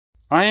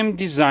I am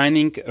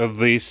designing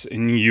this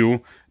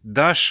new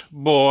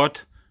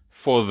dashboard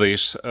for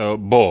this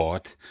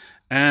board,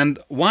 and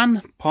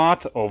one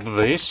part of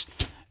this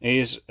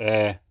is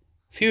a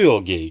fuel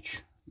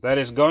gauge that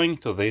is going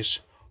to this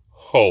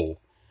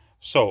hole.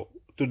 So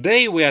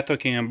today we are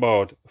talking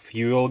about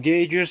fuel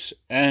gauges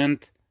and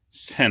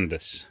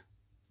senders.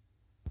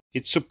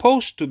 It's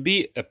supposed to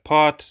be a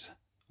part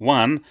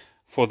 1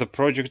 for the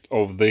project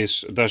of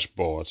this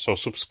dashboard, so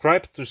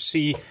subscribe to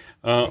see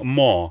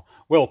more.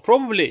 Well,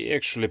 probably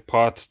actually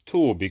part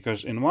 2,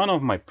 because in one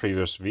of my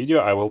previous video,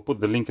 I will put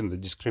the link in the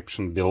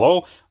description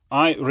below,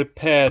 I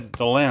repaired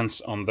the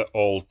lens on the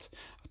old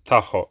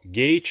Tahoe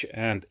gauge,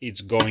 and it's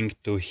going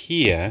to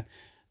here,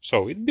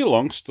 so it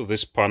belongs to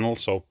this panel,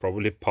 so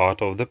probably part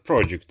of the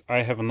project.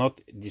 I have not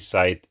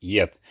decided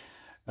yet.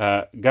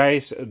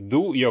 Guys,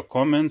 do your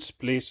comments,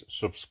 please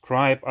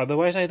subscribe,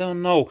 otherwise I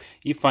don't know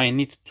if I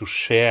need to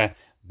share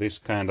this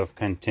kind of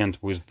content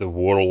with the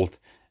world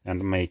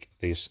and make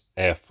these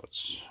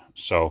efforts.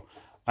 So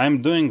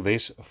I'm doing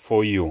this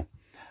for you.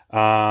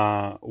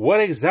 What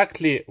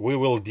exactly we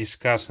will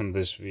discuss in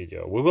this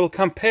video? We will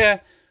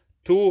compare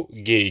two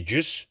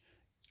gauges,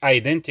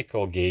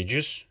 identical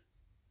gauges.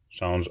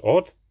 Sounds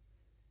odd?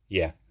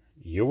 Yeah,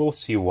 you will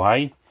see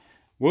why.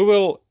 We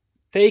will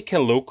take a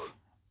look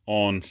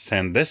on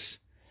senders.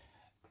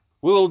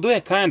 We will do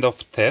a kind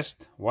of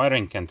test,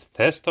 wiring and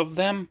test of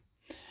them.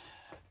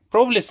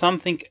 Probably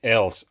something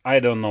else, I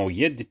don't know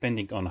yet,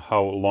 depending on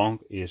how long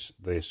is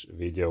this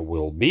video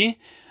will be.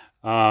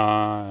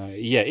 Yeah,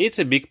 it's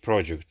a big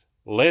project.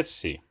 Let's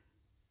see.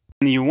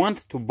 When you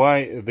want to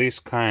buy this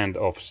kind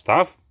of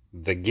stuff,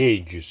 the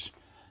gauges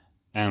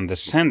and the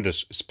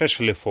senders,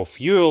 especially for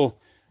fuel,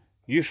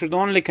 you should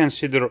only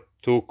consider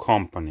two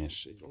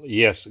companies.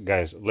 Yes,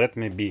 guys, let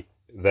me be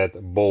that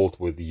bold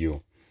with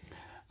you.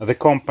 The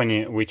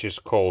company which is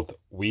called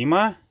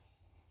WEMA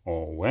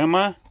or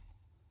WEMA,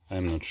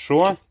 I'm not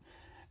sure,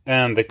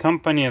 and the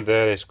company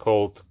that is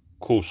called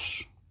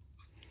KUS.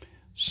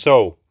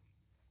 So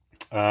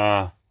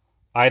I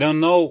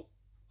don't know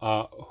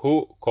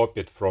who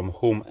copied from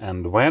whom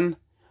and when.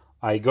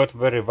 I got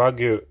very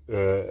vague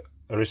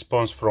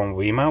response from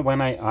WEMA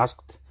when I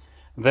asked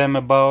them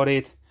about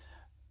it.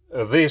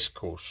 This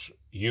KUS,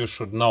 you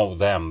should know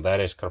them, that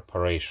is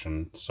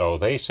corporation. So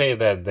they say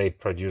that they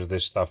produce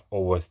this stuff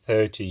over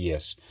 30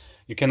 years.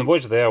 You can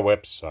watch their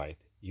website.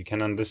 You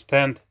can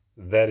understand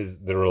that is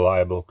the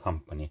reliable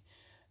company.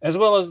 As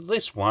well as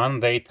this one,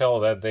 they tell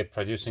that they're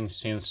producing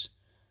since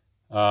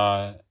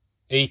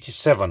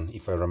 87,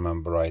 if I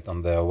remember right,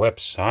 on their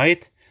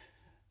website.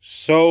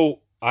 So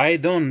I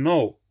don't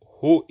know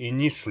who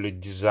initially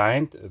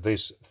designed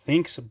these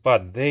things,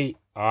 but they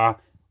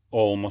are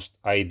almost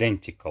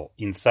identical.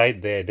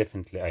 Inside they are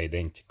definitely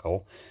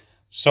identical.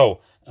 So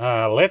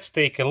let's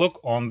take a look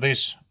on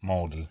this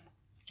model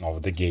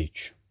of the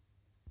gauge.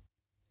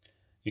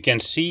 You can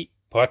see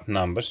part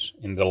numbers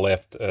in the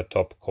left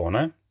top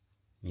corner.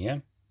 Yeah.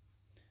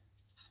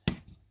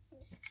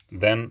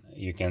 Then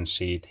you can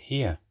see it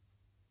here.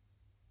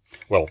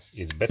 Well,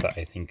 it's better,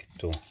 I think,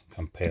 to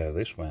compare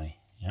this way.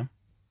 Yeah.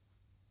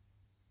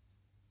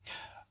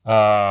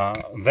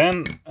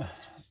 Then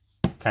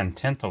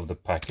content of the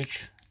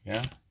package.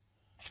 Yeah,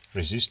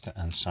 resistor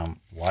and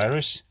some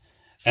wires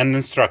and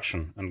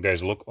instruction. And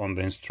guys, look on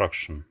the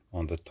instruction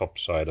on the top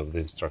side of the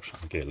instruction.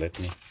 Okay, let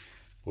me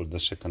put the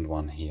second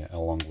one here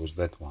along with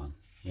that one.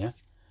 Yeah,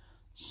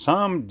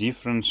 some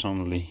difference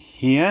only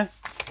here.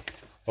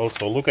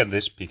 Also look at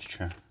this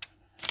picture,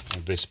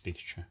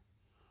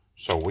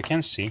 so we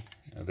can see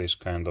this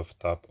kind of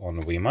tab on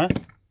WEMA,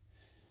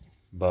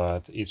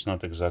 but it's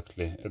not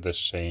exactly the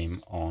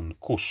same on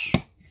KUS.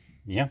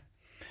 Yeah,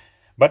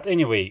 but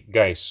anyway,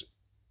 guys,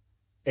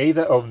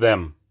 either of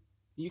them,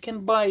 you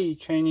can buy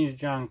Chinese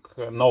junk,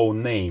 no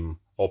name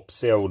or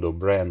pseudo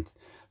brand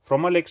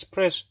from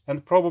AliExpress,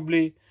 and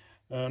probably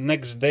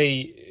next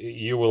day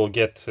you will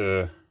get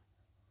the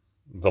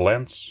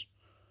lens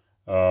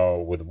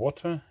with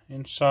water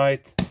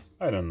inside.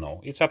 I don't know,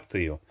 it's up to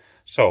you.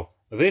 So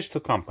these two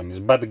companies.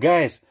 But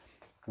guys,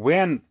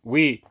 when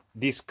we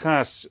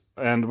discuss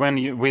and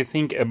when we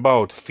think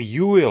about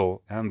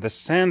fuel and the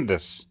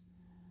senders,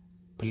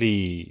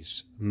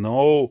 please,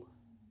 no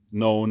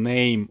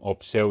name or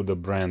pseudo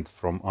brand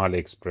from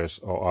AliExpress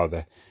or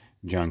other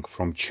junk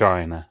from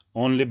China.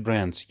 Only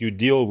brands. You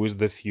deal with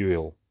the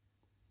fuel.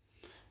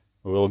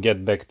 We'll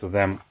get back to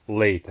them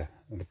later.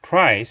 The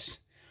price.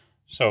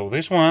 So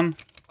this one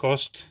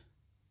cost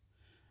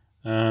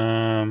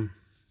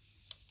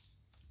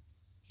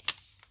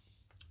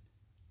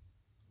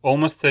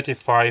almost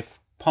 35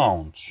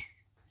 pounds.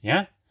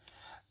 Yeah.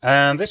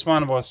 And this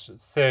one was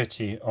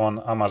 30 on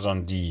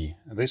Amazon D.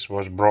 This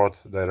was brought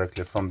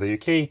directly from the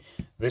UK.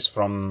 This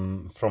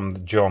from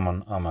the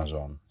German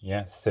Amazon.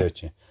 Yeah,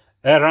 30.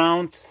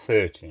 Around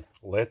 30,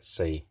 let's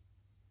say.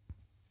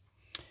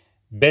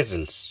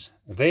 Bezels.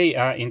 They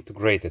are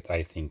integrated,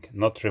 I think,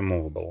 not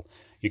removable.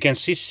 You can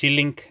see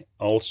sealing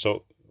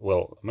also.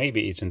 Well,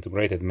 maybe it's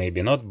integrated,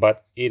 maybe not,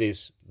 but it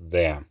is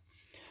there.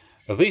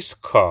 this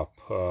cup,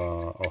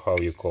 or how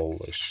you call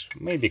this,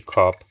 maybe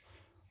cup,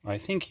 I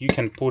think you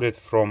can put it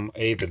from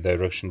either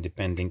direction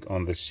depending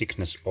on the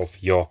thickness of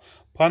your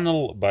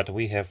panel, but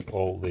we have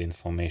all the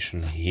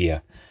information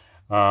here.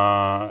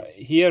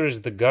 Here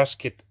is the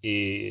gasket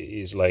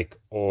is like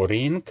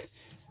O-ring,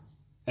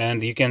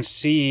 and you can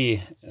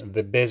see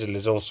the bezel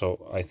is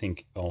also, I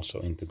think,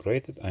 also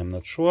integrated. I'm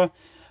not sure,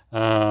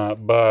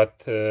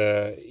 but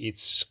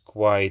it's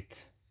quite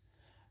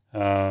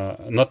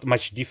not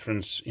much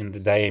difference in the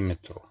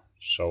diameter,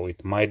 so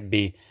it might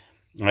be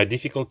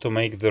difficult to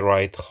make the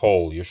right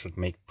hole. You should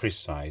make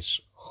precise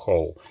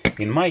hole.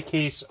 In my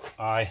case,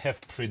 I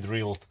have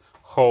pre-drilled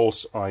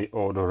holes. I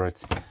ordered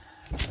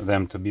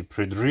them to be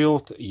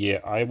pre-drilled. Yeah,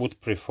 I would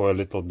prefer a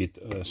little bit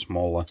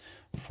smaller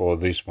for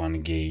this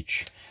one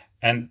gauge.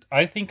 And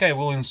I think I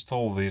will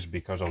install this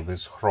because of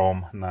this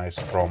chrome, nice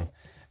chrome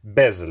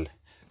bezel.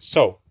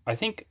 So I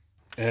think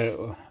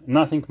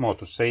nothing more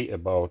to say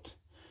about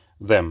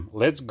them.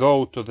 Let's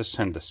go to the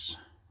sanders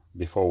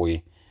before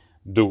we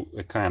do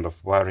a kind of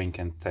wiring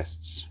and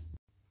tests.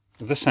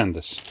 The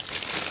sanders.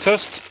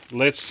 First,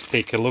 let's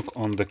take a look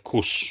on the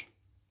KUS.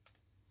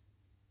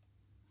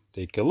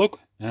 Take a look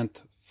and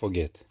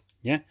forget.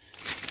 Yeah,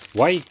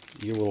 why,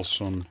 you will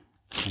soon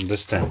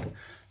understand.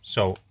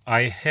 So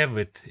I have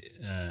it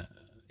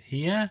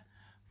here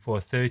for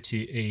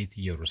 38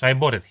 euros. I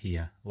bought it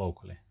here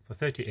locally for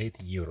 38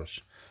 euros.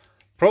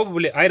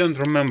 Probably I don't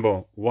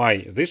remember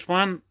why this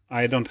one.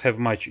 I don't have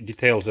much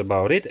details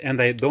about it,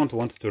 and I don't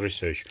want to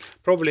research.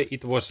 Probably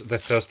it was the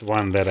first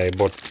one that I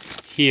bought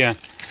here.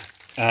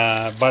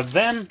 But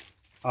then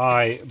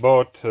I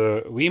bought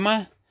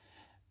WEMA,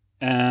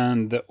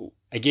 and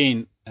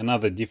again,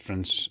 another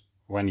difference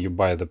when you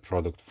buy the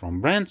product from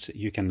brands,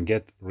 you can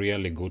get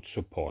really good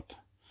support.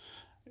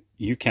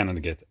 You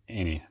cannot get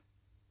any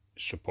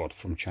support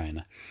from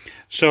China.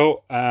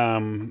 So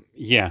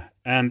yeah,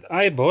 and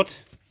I bought,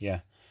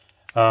 yeah,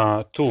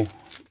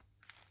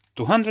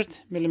 200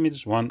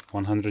 millimeters,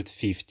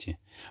 150.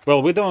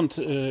 Well, we don't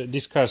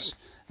discuss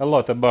a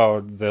lot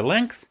about the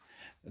length.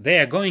 They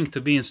are going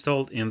to be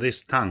installed in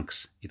these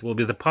tanks. It will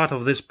be the part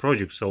of this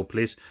project, so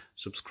please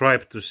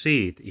subscribe to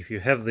see it. If you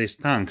have these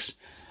tanks,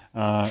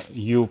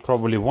 you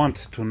probably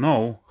want to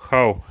know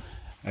how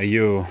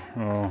you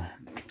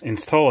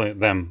install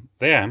them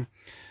there.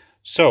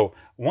 So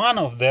one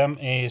of them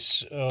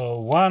is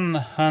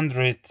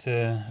 100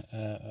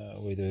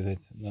 wait,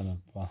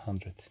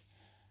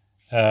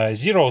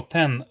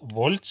 0.10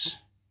 volts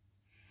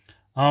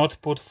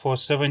output for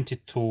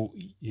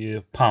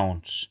 72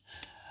 pounds.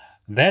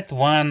 That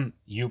one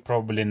you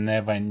probably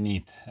never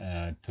need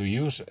to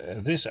use.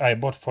 This I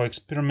bought for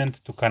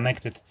experiment, to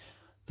connect it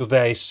to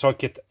the eye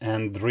socket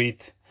and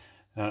read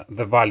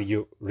the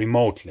value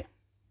remotely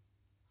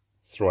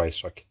through eye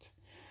socket.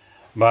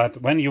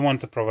 But when you want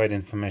to provide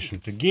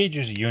information to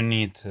gauges, you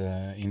need,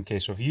 in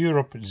case of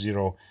Europe,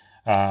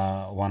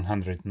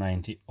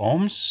 190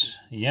 ohms.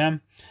 Yeah,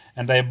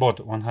 and I bought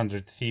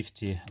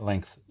 150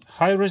 length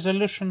high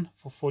resolution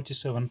for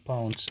 47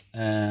 pounds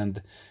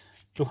and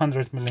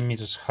 200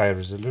 millimeters high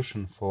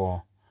resolution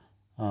for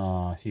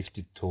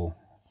 52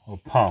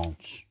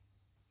 pounds.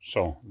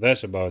 So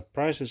that's about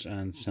prices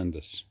and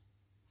senders.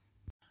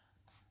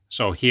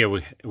 So here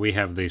we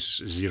have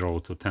this 0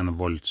 to 10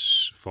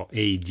 volts for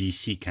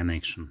ADC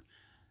connection.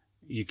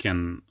 You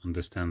can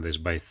understand this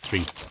by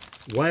 3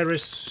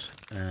 wires,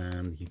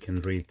 and you can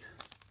read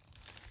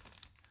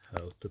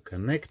how to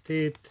connect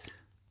it.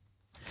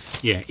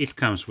 Yeah, it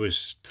comes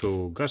with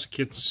 2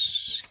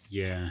 gaskets.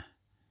 Yeah,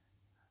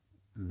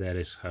 that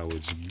is how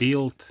it's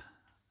built.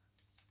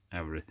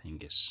 Everything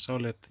is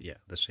solid. Yeah,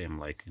 the same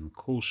like in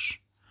KUS.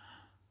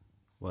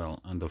 Well,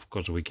 and of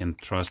course we can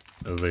trust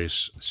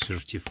this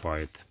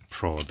certified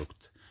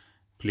product.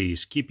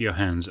 Please keep your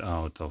hands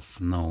out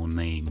of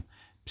no-name,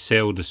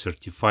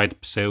 pseudo-certified,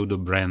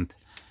 pseudo-brand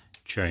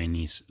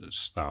Chinese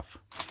stuff.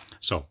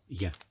 So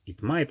yeah,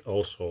 it might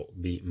also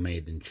be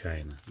made in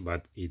China,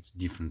 but it's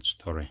different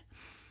story.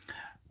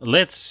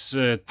 Let's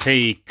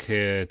take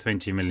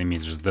 20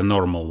 millimeters, the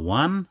normal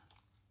one,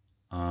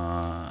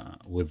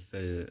 with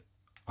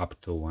up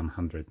to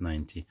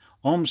 190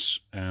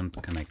 ohms, and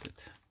connect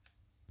it.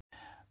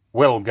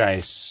 Well,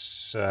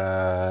 guys,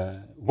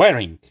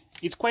 wiring,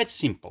 it's quite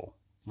simple,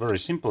 very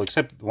simple,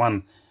 except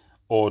one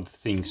odd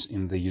things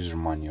in the user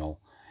manual.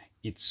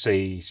 It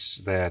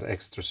says that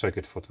extra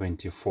circuit for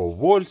 24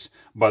 volts,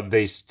 but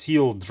they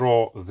still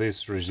draw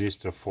this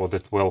resistor for the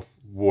 12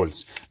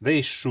 volts.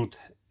 They should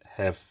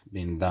have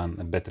been done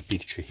a better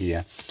picture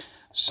here.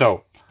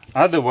 So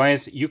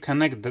otherwise you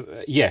connect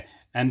the yeah,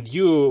 and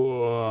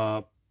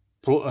you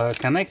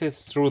connect it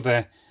through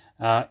the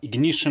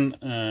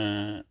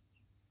ignition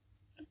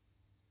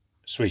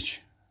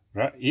switch,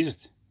 right? Is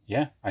it?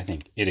 Yeah, I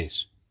think it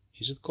is.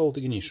 Is it called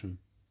ignition?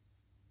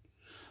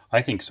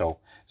 I think so.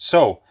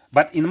 So,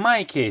 but in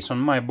my case, on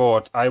my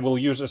board, I will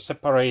use a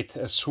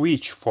separate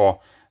switch for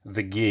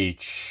the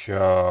gauge.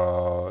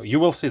 You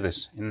will see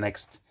this in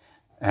next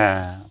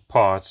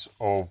parts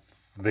of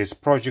this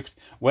project,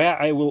 where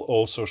I will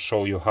also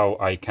show you how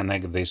I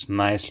connect this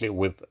nicely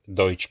with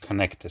Deutsch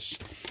connectors.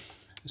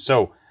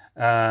 So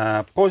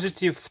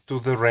positive to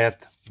the red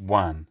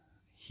one.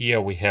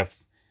 Here we have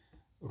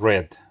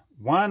red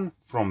one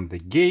from the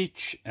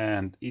gauge,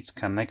 and it's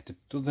connected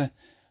to the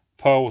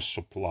power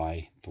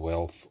supply,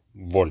 12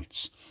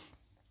 volts.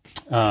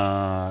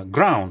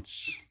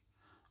 Grounds,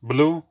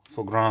 blue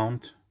for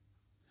ground.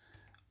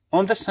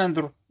 On the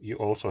sender you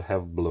also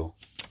have blue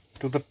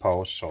to the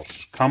power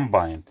source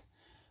combined.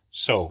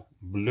 So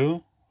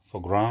blue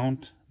for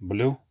ground,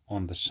 blue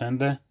on the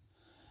sender,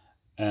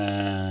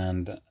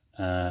 and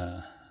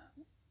to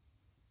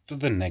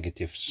the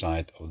negative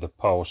side of the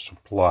power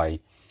supply.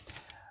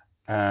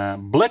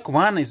 Black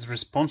one is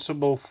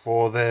responsible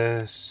for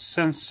the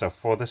sensor,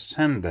 for the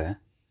sender.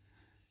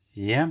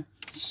 Yeah,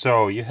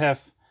 so you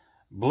have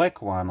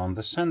black one on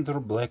the sender,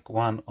 black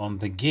one on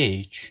the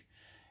gauge.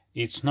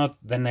 It's not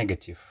the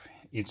negative,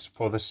 it's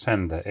for the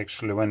sender.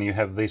 Actually, when you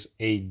have this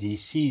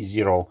ADC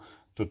 0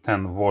 to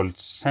 10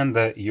 volts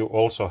sender, you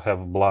also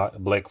have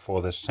black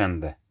for the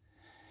sender.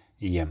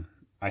 Yeah,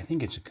 I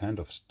think it's a kind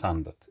of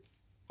standard.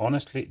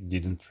 Honestly,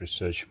 didn't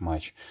research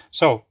much.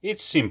 So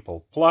it's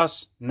simple: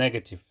 plus,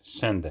 negative,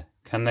 sender,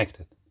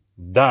 connected,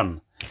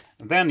 done.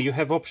 Then you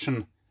have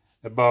option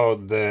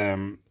about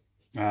the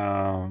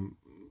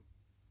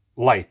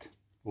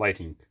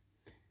lighting.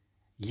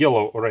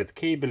 Yellow or red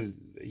cable,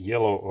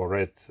 yellow or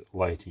red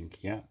lighting.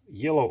 Yeah,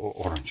 yellow or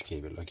orange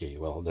cable. Okay,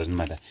 well, it doesn't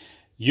matter.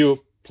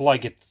 You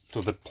plug it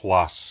to the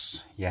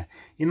plus. Yeah,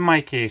 in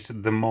my case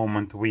at the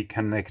moment we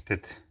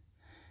connected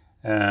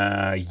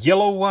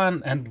yellow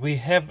one, and we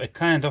have a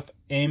kind of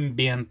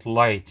ambient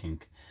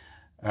lighting.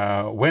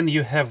 When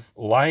you have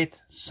light,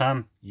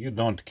 sun, you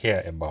don't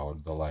care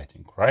about the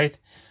lighting, right?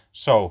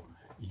 So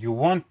you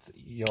want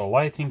your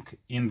lighting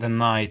in the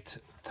night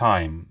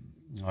time,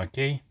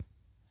 okay?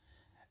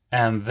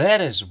 And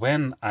that is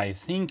when I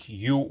think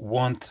you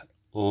want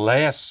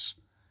less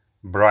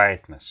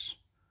brightness,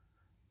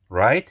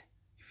 right?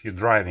 If you're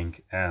driving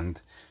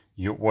and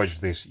you watch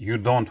this, you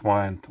don't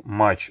want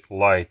much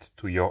light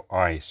to your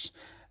eyes.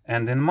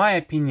 And in my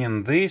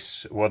opinion,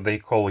 this, what they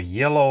call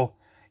yellow,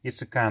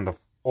 it's a kind of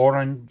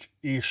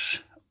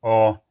orange-ish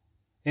or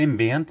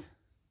ambient.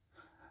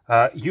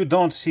 You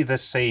don't see the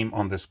same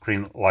on the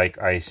screen like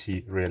I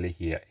see really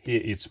here.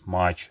 Here it's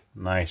much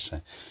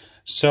nicer.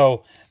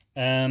 So,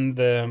 and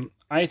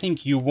I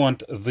think you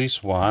want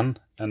this one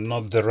and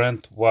not the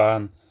red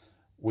one,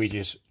 which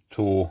is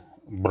too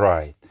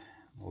bright.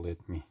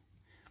 Let me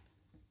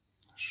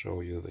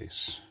show you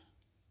this.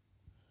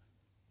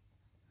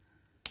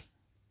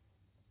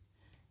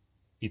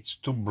 It's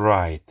too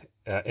bright.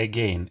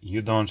 Again,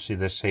 you don't see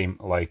the same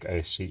like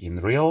I see in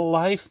real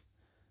life,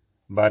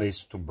 but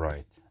it's too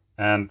bright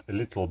and a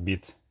little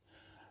bit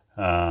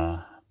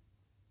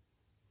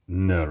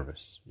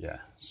nervous. Yeah,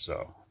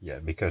 so yeah,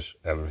 because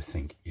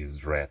everything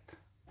is red.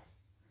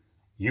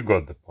 You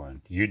got the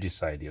point. You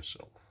decide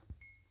yourself.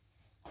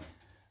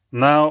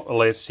 Now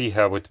let's see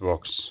how it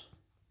works.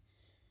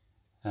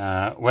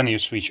 When you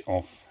switch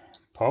off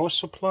power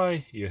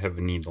supply, you have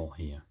a needle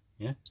here.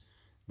 Yeah,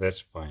 that's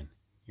fine.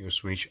 You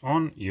switch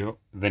on,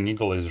 the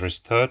needle is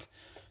restored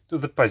to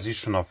the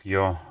position of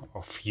your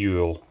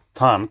fuel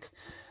tank.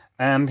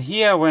 And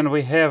here, when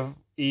we have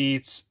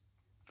it's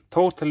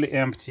totally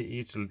empty,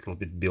 it's a little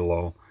bit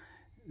below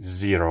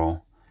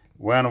 0.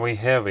 When we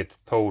have it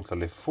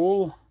totally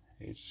full,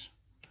 it's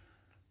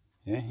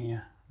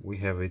here we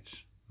have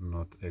it's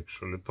not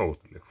actually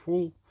totally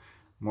full,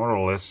 more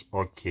or less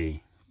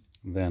okay.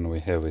 Then we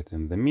have it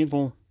in the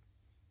middle.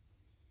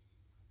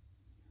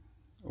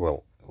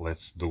 Well,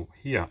 let's do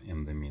here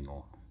in the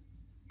middle.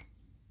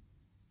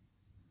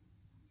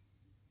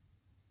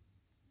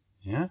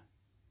 Yeah.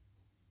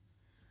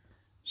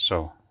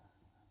 So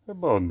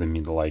about the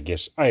middle, I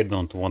guess. I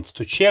don't want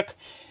to check.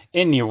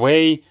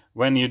 Anyway,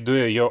 when you do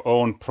your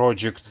own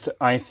project,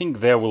 I think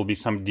there will be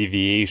some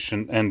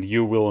deviation, and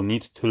you will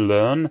need to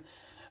learn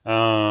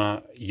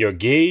your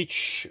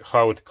gauge,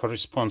 how it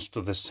corresponds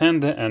to the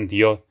sender and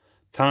your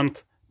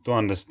tank, to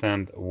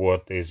understand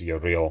what is your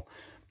real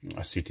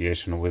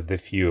situation with the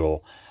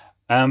fuel.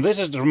 And this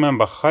is,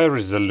 remember, high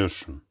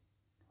resolution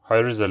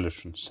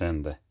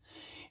sender.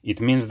 It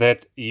means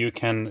that you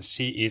can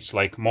see it's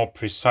like more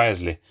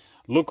precisely.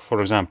 Look, for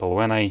example,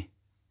 when I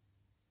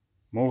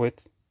move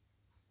it,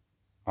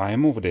 I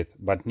moved it,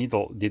 but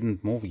needle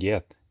didn't move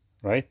yet,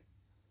 right?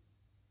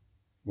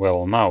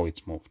 Well, now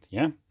it's moved,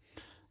 yeah?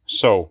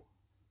 So,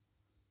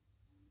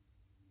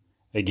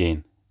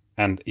 again,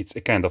 and it's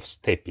a kind of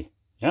steppy,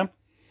 yeah?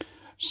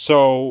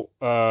 So,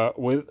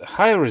 with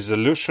high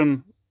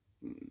resolution,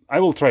 I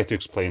will try to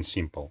explain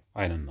simple,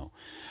 I don't know.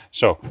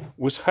 So,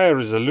 with high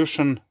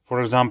resolution,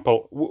 for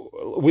example,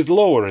 with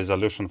lower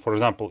resolution, for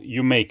example,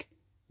 you make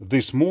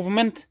this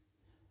movement,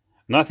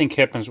 nothing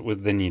happens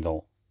with the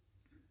needle,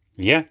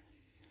 yeah?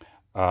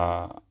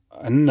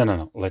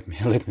 No, let me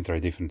try a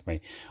different way.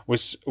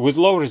 With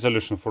low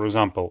resolution, for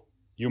example,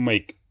 you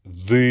make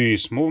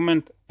this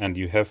movement and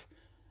you have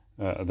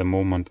the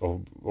movement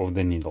of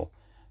the needle.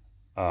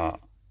 On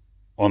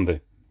on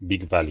the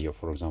big value,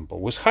 for example.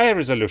 With higher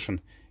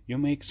resolution, you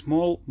make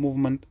small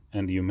movement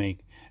and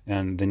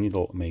the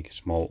needle make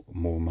small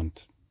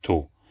movement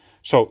too.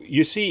 So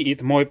you see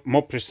it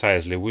more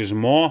precisely with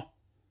more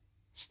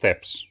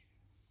steps.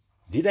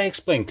 Did I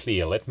explain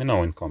clear? Let me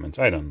know in comments.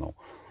 I don't know.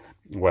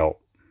 Well,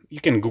 you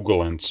can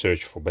Google and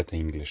search for better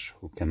English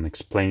who can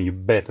explain you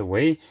better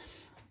way.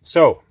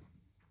 So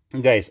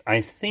guys,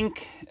 I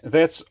think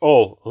that's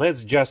all.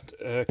 Let's just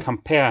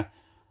compare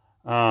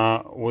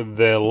with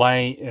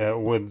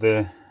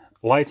the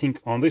lighting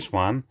on this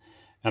one,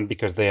 and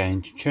because they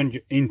are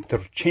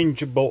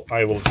interchangeable,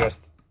 I will just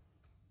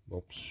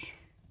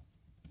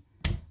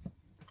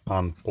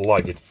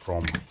unplug it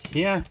from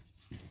here.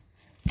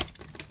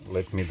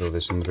 Let me do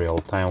this in real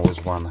time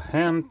with one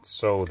hand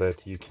so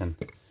that you can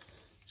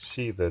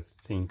see that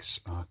things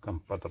are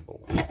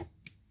compatible.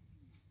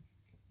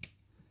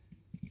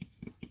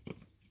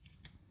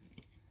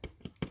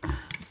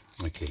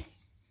 Okay,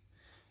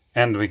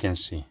 and we can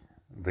see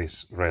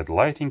this red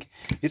lighting.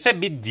 It's a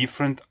bit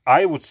different.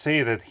 I would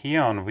say that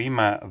here on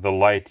WEMA the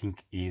lighting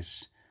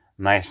is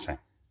nicer.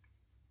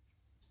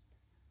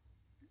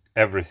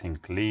 Everything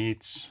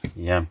leads,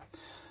 yeah.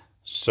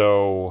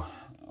 So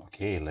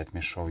okay, let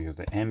me show you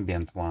the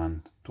ambient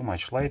one. Too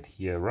much light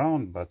here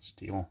around, but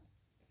still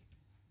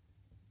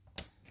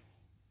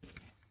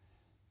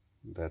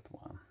that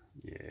one,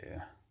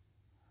 yeah.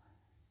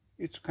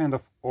 It's kind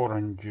of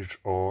orangish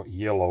or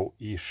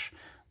yellowish,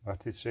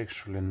 but it's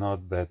actually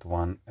not that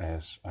one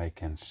as I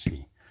can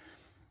see.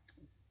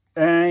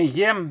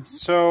 Yeah,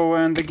 so,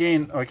 and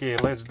again, okay,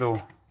 let's do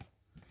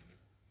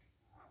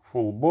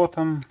full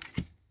bottom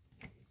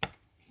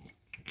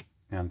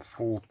and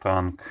full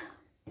tank.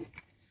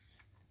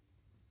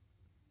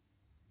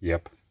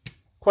 Yep,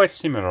 quite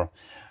similar.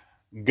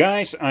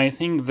 Guys, I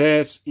think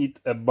that's it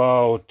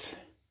about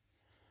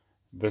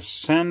the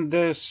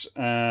sanders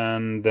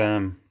and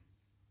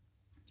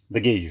the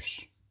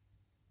gauges.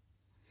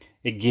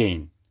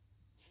 Again,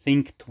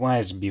 think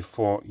twice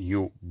before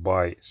you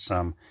buy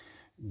some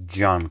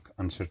junk,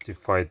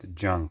 uncertified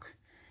junk.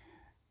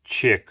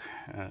 Check.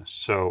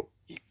 So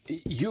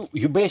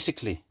you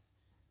basically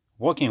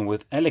working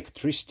with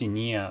electricity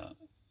near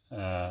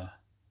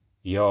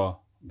your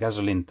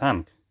gasoline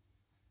tank.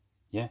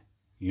 Yeah,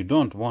 you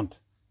don't want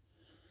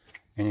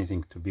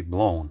anything to be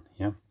blown.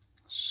 Yeah,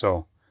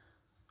 so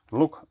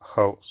look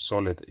how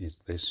solid is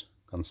this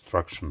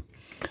construction.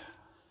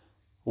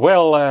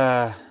 Well,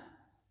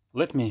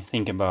 let me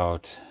think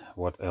about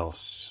what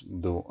else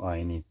do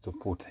I need to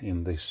put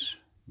in this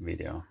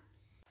video.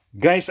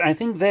 Guys, I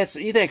think that's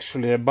it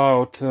actually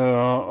about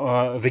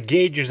the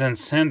gauges and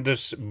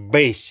sanders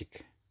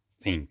basic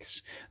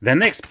things. The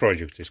next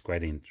project is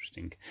quite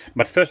interesting.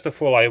 But first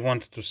of all, I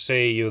want to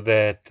say you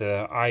that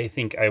I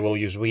think I will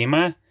use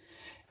WEMA.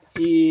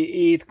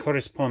 It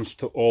corresponds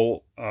to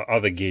all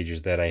other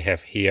gauges that I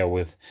have here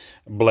with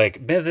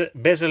black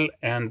bezel,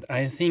 and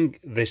I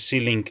think the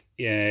sealing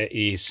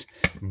is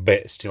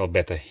still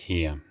better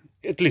here,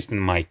 at least in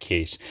my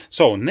case.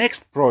 So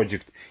next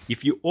project,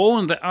 if you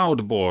own the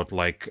outboard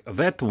like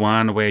that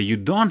one where you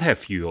don't have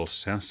fuel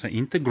sensor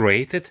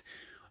integrated,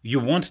 you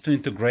want to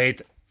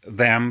integrate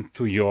them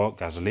to your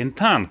gasoline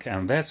tank,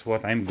 and that's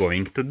what I'm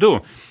going to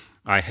do.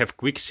 I have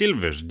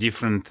quicksilvers,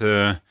 different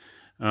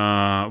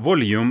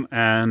volume,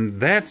 and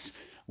that's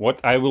what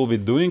I will be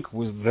doing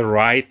with the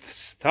right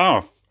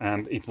stuff,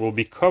 and it will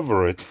be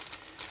covered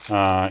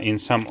in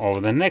some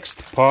of the next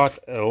part,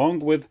 along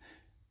with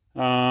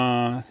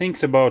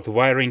things about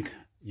wiring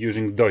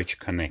using Deutsch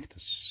connectors.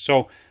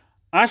 So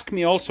ask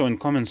me also in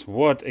comments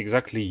what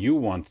exactly you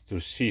want to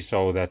see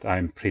so that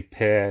I'm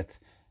prepared,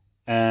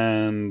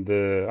 and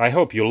I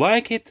hope you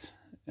like it,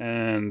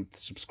 and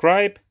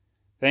subscribe.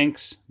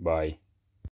 Thanks, bye.